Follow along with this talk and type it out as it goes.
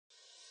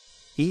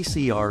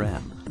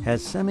ECRM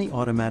has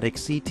semi-automatic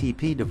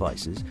CTP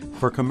devices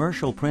for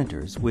commercial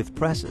printers with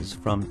presses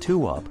from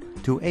 2-up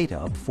to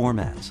 8-up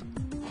formats.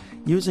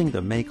 Using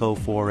the MAKO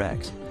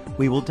X,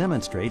 we will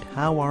demonstrate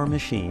how our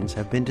machines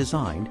have been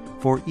designed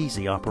for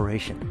easy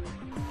operation.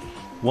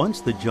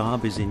 Once the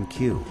job is in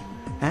queue,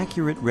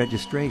 accurate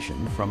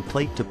registration from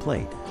plate to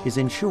plate is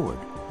ensured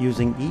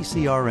using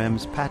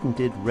ECRM's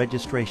patented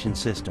registration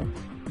system.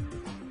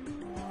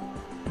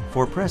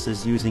 For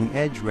presses using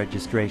edge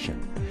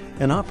registration,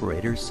 an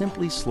operator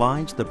simply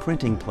slides the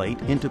printing plate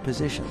into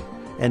position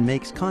and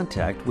makes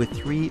contact with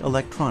 3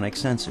 electronic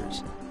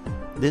sensors.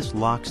 This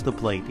locks the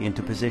plate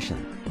into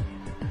position.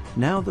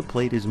 Now the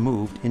plate is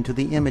moved into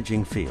the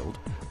imaging field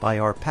by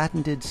our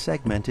patented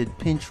segmented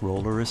pinch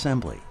roller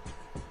assembly.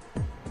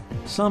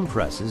 Some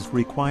presses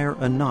require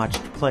a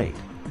notched plate.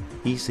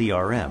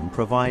 ECRM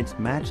provides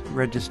matched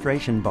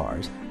registration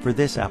bars for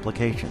this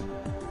application.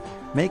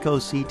 MAKO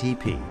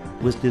CTP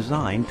was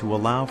designed to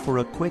allow for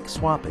a quick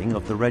swapping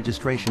of the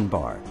registration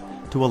bar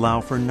to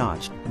allow for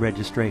notched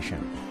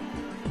registration.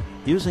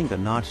 Using the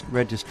notched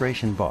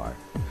registration bar,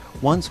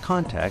 once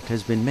contact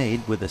has been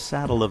made with the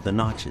saddle of the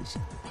notches,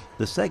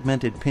 the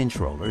segmented pinch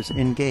rollers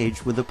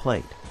engage with the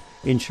plate,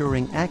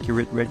 ensuring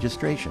accurate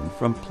registration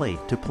from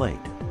plate to plate.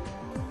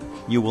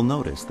 You will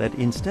notice that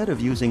instead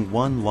of using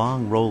one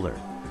long roller,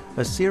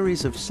 a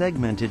series of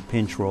segmented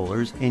pinch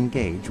rollers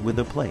engage with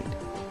the plate.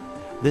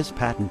 This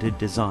patented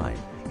design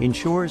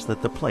ensures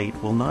that the plate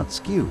will not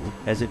skew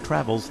as it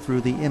travels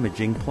through the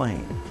imaging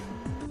plane.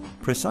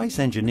 Precise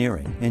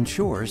engineering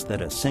ensures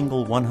that a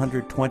single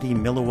 120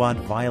 milliwatt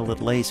violet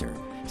laser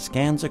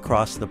scans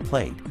across the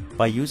plate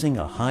by using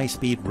a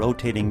high-speed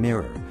rotating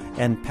mirror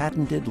and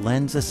patented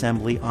lens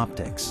assembly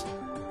optics.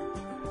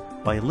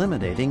 By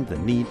eliminating the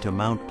need to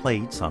mount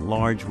plates on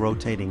large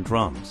rotating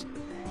drums,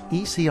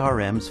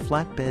 ECRM's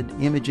flatbed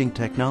imaging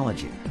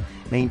technology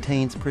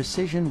maintains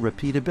precision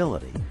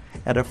repeatability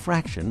at a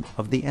fraction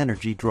of the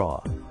energy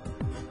draw.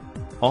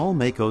 All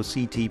MAKO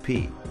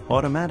CTP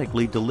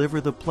automatically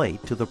deliver the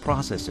plate to the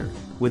processor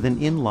with an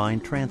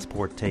inline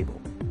transport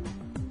table.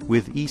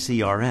 With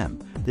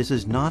ECRM, this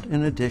is not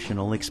an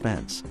additional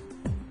expense.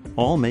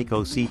 All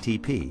MAKO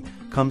CTP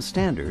comes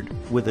standard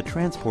with a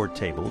transport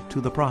table to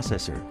the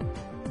processor.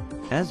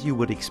 As you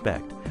would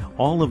expect,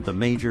 all of the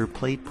major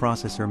plate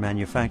processor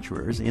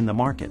manufacturers in the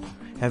market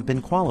have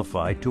been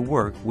qualified to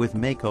work with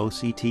MAKO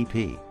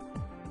CTP.